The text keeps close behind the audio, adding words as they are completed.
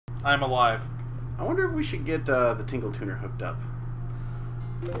I'm alive. I wonder if we should get the Tingle Tuner hooked up.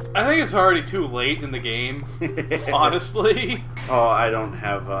 I think it's already too late in the game, honestly. Oh, I don't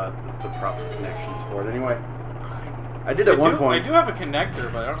have the proper connections for it anyway. I did at one point. I do have a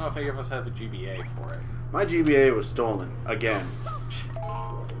connector, but I don't know if any of us have a GBA for it. My GBA was stolen again.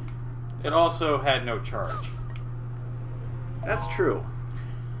 It also had no charge. That's true.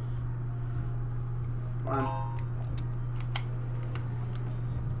 Come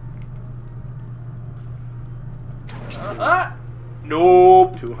on.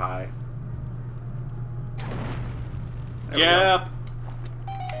 Nope. Too high. There Yep.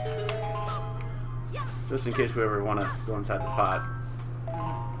 Just in case we ever want to go inside the pod.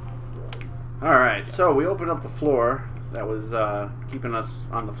 Alright, so we opened up the floor. That was keeping us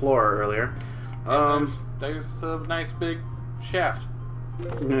on the floor earlier. There's a nice big shaft.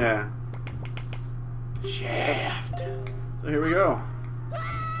 Yeah. Shaft. So here we go.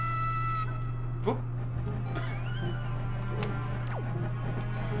 Whoop.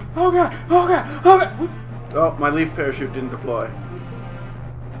 Oh god! Oh god! Oh god! Whoop. Oh, my leaf parachute didn't deploy.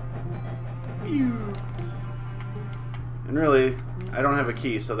 And really, I don't have a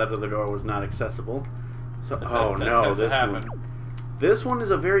key, so that other door was not accessible. So, oh no, this one. This one is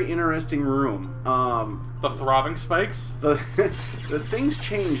a very interesting room. The throbbing spikes? The things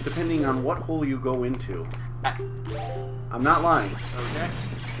change depending on what hole you go into. I'm not lying. Okay.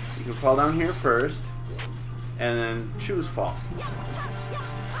 You can fall down here first, and then choose fall.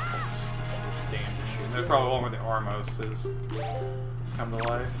 Damn machine. There's probably one where the Armos is come to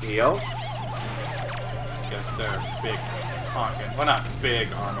life. Yo. Yes, they're big Toucan. Well, not big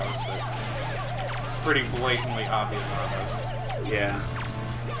Armos, but pretty blatantly obvious Armos. Yeah.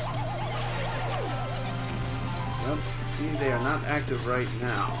 Well, see, they are not active right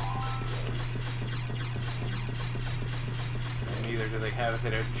now. And neither do they have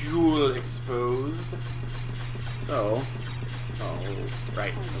their jewel exposed. So, oh,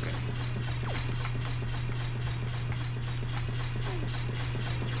 right, okay.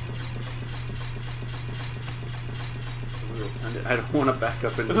 So we'll send it. I don't want to back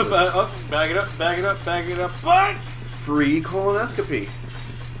up into the... Bag it up, bag it up, bag it up, but... Free colonoscopy.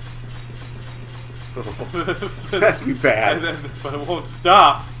 That'd be bad. But it won't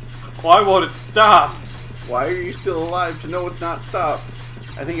stop. Why won't it stop? Why are you still alive to know it's not stopped?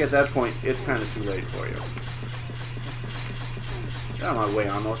 I think at that point, it's kind of too late for you. Get out of my way,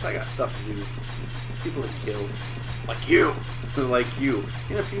 Almost. I got stuff to do. People to kill. Like you. Like you.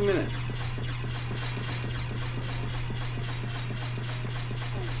 In a few minutes.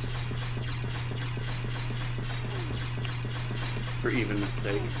 For evenness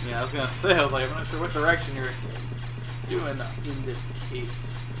sake. Yeah, I was gonna say, I was like, I'm not sure what direction you're doing in this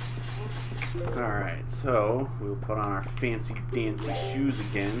case. Alright, so we'll put on our fancy dancy shoes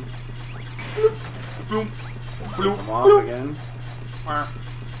again. Boom. Put them off Bloop. again.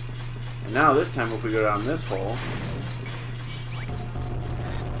 And now this time if we go down this hole.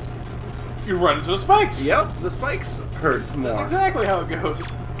 You run into the spikes! Yep, the spikes hurt more. That's exactly how it goes.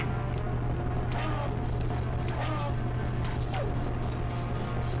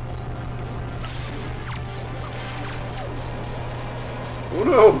 Oh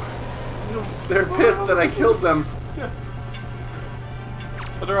no! They're pissed that I killed them.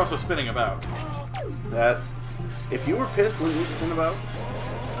 But they're also spinning about. That. If you were pissed, wouldn't you spin about?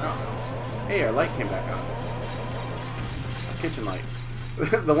 I don't know. Hey, our light came back on. Kitchen light.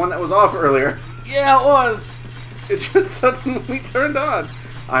 The one that was off earlier. Yeah, it was! It just suddenly turned on.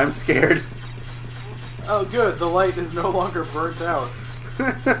 I'm scared. Oh, good. The light is no longer burnt out.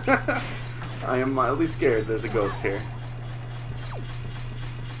 I am mildly scared there's a ghost here.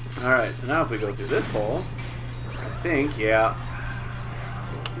 Alright, so now if we go through this hole, I think, yeah.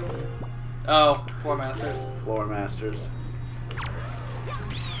 Oh, Floor Masters. Floor Masters.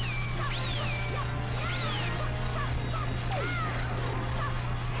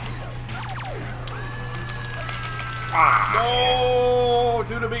 Ah! No!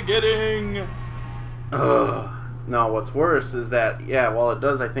 To the beginning! Ugh. No, what's worse is that, yeah, while it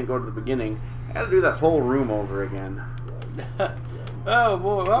does, I think, go to the beginning, I gotta do that whole room over again. Oh,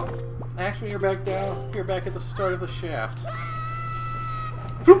 boy. Well, actually, you're back down. You're back at the start of the shaft.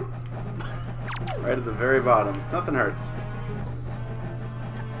 Right at the very bottom. Nothing hurts.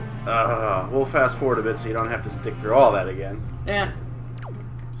 We'll fast forward a bit so you don't have to stick through all that again. Yeah.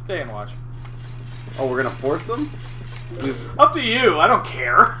 Stay and watch. Oh, we're gonna force them? Up to you. I don't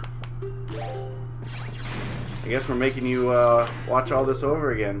care. I guess we're making you watch all this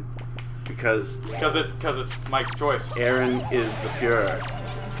over again. Because it's Mike's choice. Aaron is the Fuhrer.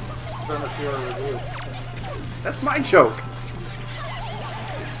 It's on the Fuhrer review. That's my joke.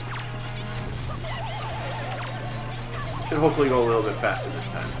 Should hopefully go a little bit faster this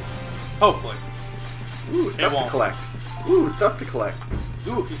time. Hopefully. Ooh, stuff to collect. Ooh, stuff to collect.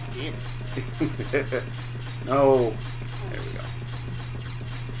 Ooh, he's a gamer. No. There we go.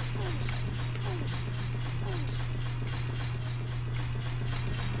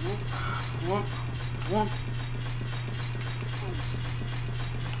 Whoop, whoop.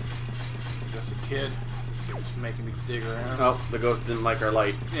 Just a kid. Just making me dig around. Oh, the ghost didn't like our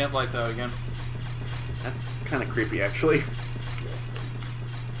light. Yeah, light's out again. That's kind of creepy, actually.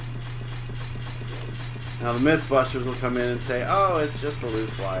 Now the Mythbusters will come in and say, "Oh, it's just a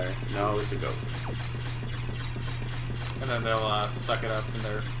loose wire." No, it's a ghost. And then they'll suck it up in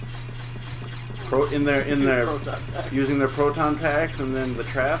their using their proton packs and then the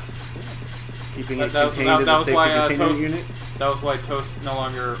traps, keeping it that contained in the safety containment unit. That was why Toast no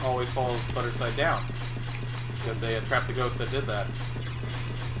longer always falls butter side down, because they had trapped the ghost that did that.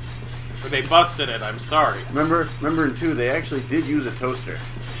 But they busted it. I'm sorry. Remember in 2, they actually did use a toaster.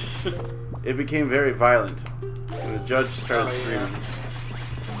 It became very violent, and the judge started screaming.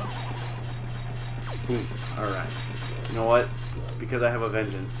 Boom. All right. You know what? Because I have a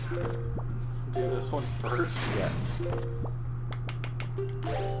vengeance. Do this one first? Yes.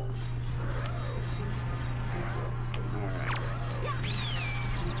 Alright.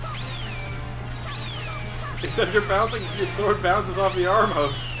 Except you're bouncing, your sword bounces off the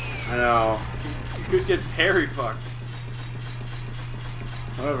armos. I know. You could get parry fucked.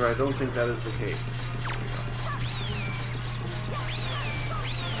 However, I don't think that is the case.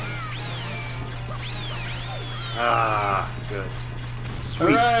 Ah, good.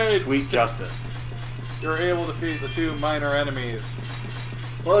 Sweet, sweet justice. You're able to defeat the 2 minor enemies.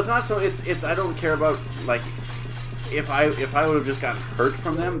 Well, it's not so. It's. I don't care about like. If I would have just gotten hurt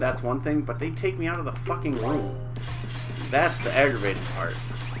from them, that's one thing. But they take me out of the fucking room. That's the aggravating part.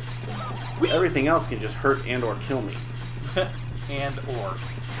 Everything else can just hurt and or kill me. and or.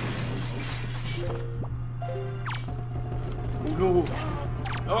 Ooh.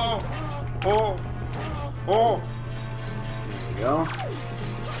 Oh. Oh. Oh. There we go.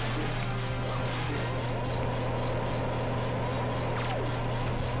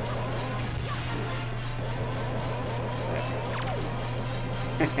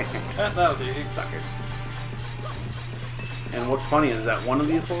 that was easy. Suckers. And what's funny is that one of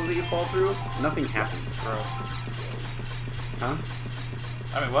these holes that you fall through, nothing happens. Gross. Huh?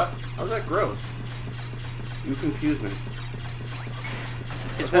 I mean, what? How's that gross? You confuse me.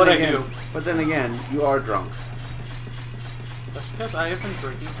 It's what I do. But then again, you are drunk. That's because I have been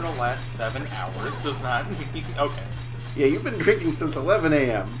drinking for the last 7 hours. Does not mean... Okay. Yeah, you've been drinking since 11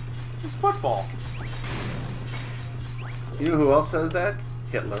 a.m. It's football. You know who else says that?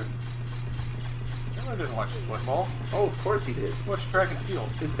 Hitler. Hitler didn't watch football. Oh, of course he did. He watched track and field.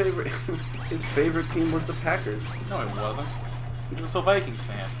 His favorite team was the Packers. No, it wasn't. He was a Vikings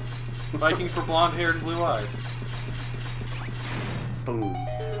fan. Vikings for blonde-haired and blue eyes. Boom.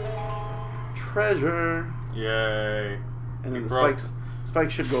 Treasure. Yay. And then the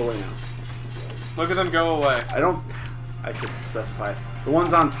spikes should go away now. Look at them go away. I should specify. The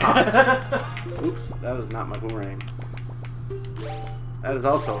ones on top. Oops, that is not my boomerang. That is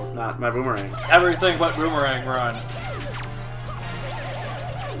also not my boomerang. Everything but boomerang run.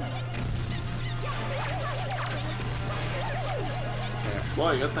 There.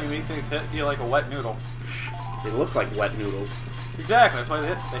 Boy, good thing these things hit you like a wet noodle. They look like wet noodles. Exactly, that's why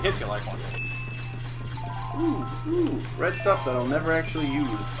they hit you like one. Ooh, red stuff that I'll never actually use.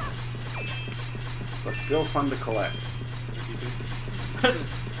 But still fun to collect.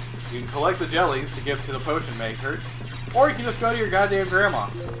 You can collect the jellies to give to the potion maker, or you can just go to your goddamn grandma.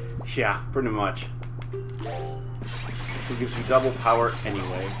 Yeah, pretty much. Who gives you double power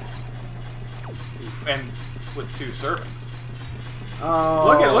anyway. And with 2 servings. Oh.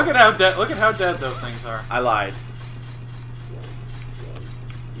 Look at how dead those things are. I lied.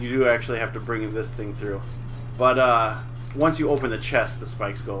 You do actually have to bring this thing through. But once you open the chest, the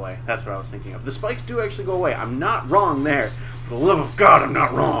spikes go away. That's what I was thinking of. The spikes do actually go away. I'm not wrong there. For the love of God, I'm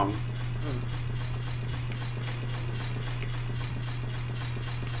not wrong.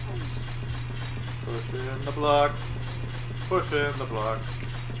 Push in the block. Push in the block.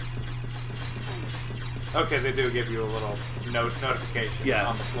 Okay, they do give you a little notification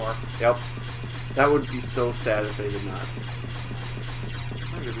on the floor. Yep. That would be so sad if they did not. I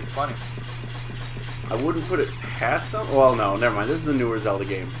think it'd be funny. I wouldn't put it past them. Well, no, never mind. This is a newer Zelda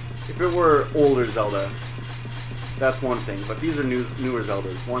game. If it were older Zelda, that's one thing. But these are newer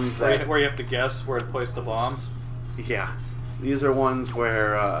Zeldas. Ones that where you have to guess where to place the bombs. Yeah, these are ones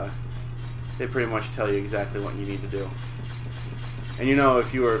where they pretty much tell you exactly what you need to do. And you know,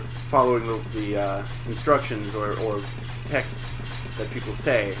 if you are following the instructions or texts that people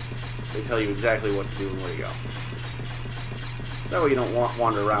say, they tell you exactly what to do and where to go. That way you don't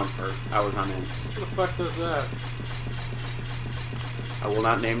wander around for hours on end. Who the fuck does that? I will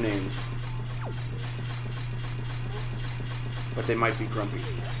not name names. But they might be grumpy.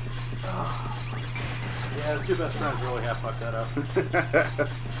 Yeah, the two best friends really have fucked that up.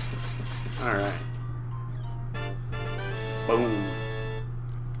 Alright. Boom.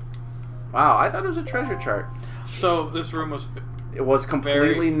 Wow, I thought it was a treasure chart. So, this room was... It was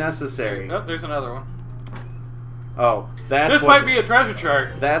completely necessary. Oh, there's another one. Oh, that's This might be a treasure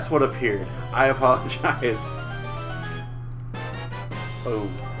chart. That's what appeared. I apologize.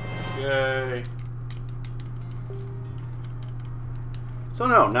 Boom. Yay. So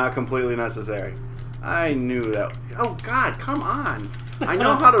no, not completely necessary. I knew that. Oh God, come on! I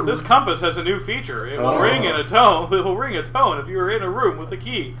know how to. This compass has a new feature. It will ring in a tone. It will ring a tone if you are in a room with a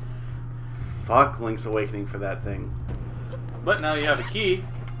key. Fuck Link's Awakening for that thing. But now you have a key.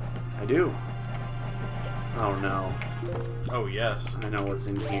 I do. Oh no. Oh yes. I know what's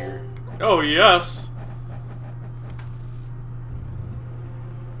in here. Oh yes.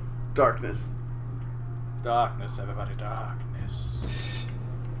 Darkness. Darkness, everybody, darkness.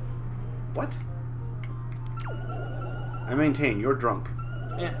 What? I maintain, you're drunk.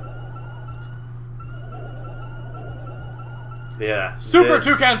 Yeah. Yeah. Super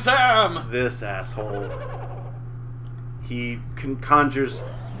Toucan Sam! This asshole. He conjures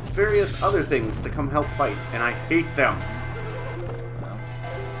various other things to come help fight, and I hate them. Well,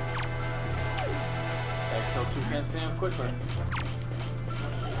 gotta kill Toucan Sam quickly.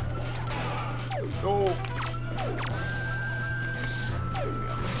 Oh!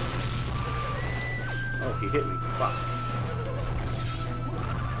 Oh, he hit me. Fuck.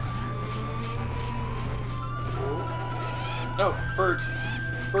 Oh, birds.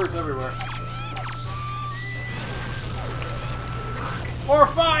 Birds everywhere. More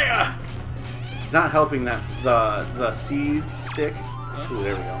fire! It's not helping that the C stick. Yeah. Ooh,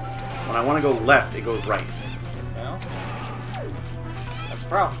 there we go. When I want to go left, it goes right. Well, that's a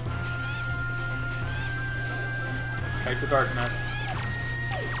problem. Kite the Dark Knight.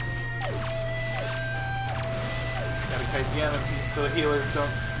 Gotta kite the enemies so the healers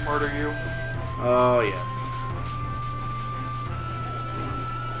don't murder you. Oh, yes.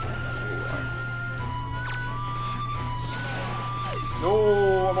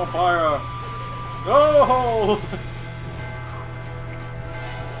 No, I'm on fire! No!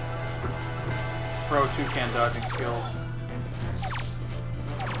 Pro Toucan dodging skills.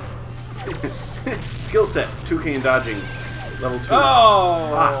 Skill set, Toucan dodging, level 2. Oh!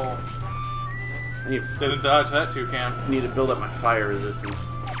 Fuck. I Didn't dodge that Toucan. need to build up my fire resistance.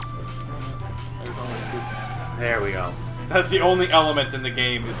 There's only Toucan. There we go. That's the only element in the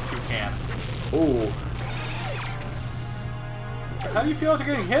game is Toucan. Ooh. How do you feel after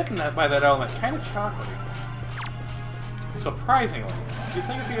getting hit by that element? Kind of chocolatey. Surprisingly. You'd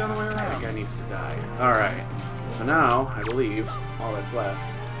think it'd be the other way That around. guy needs to die. Alright. So now, I believe, all that's left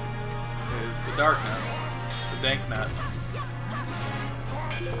Is the Dark Nut. The Dank Nut.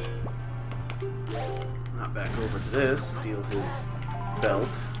 not back over to this, steal his belt.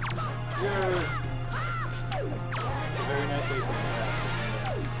 Yay! Very nicely.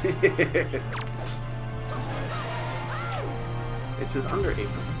 It's his under apron.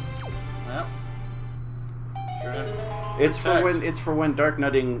 Well. It's for when dark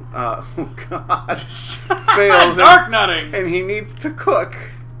nutting oh god fails Dark nutting! and he needs to cook.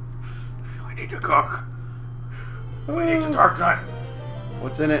 We need to cook. We need to dark nut.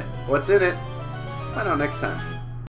 What's in it? What's in it? Find out next time.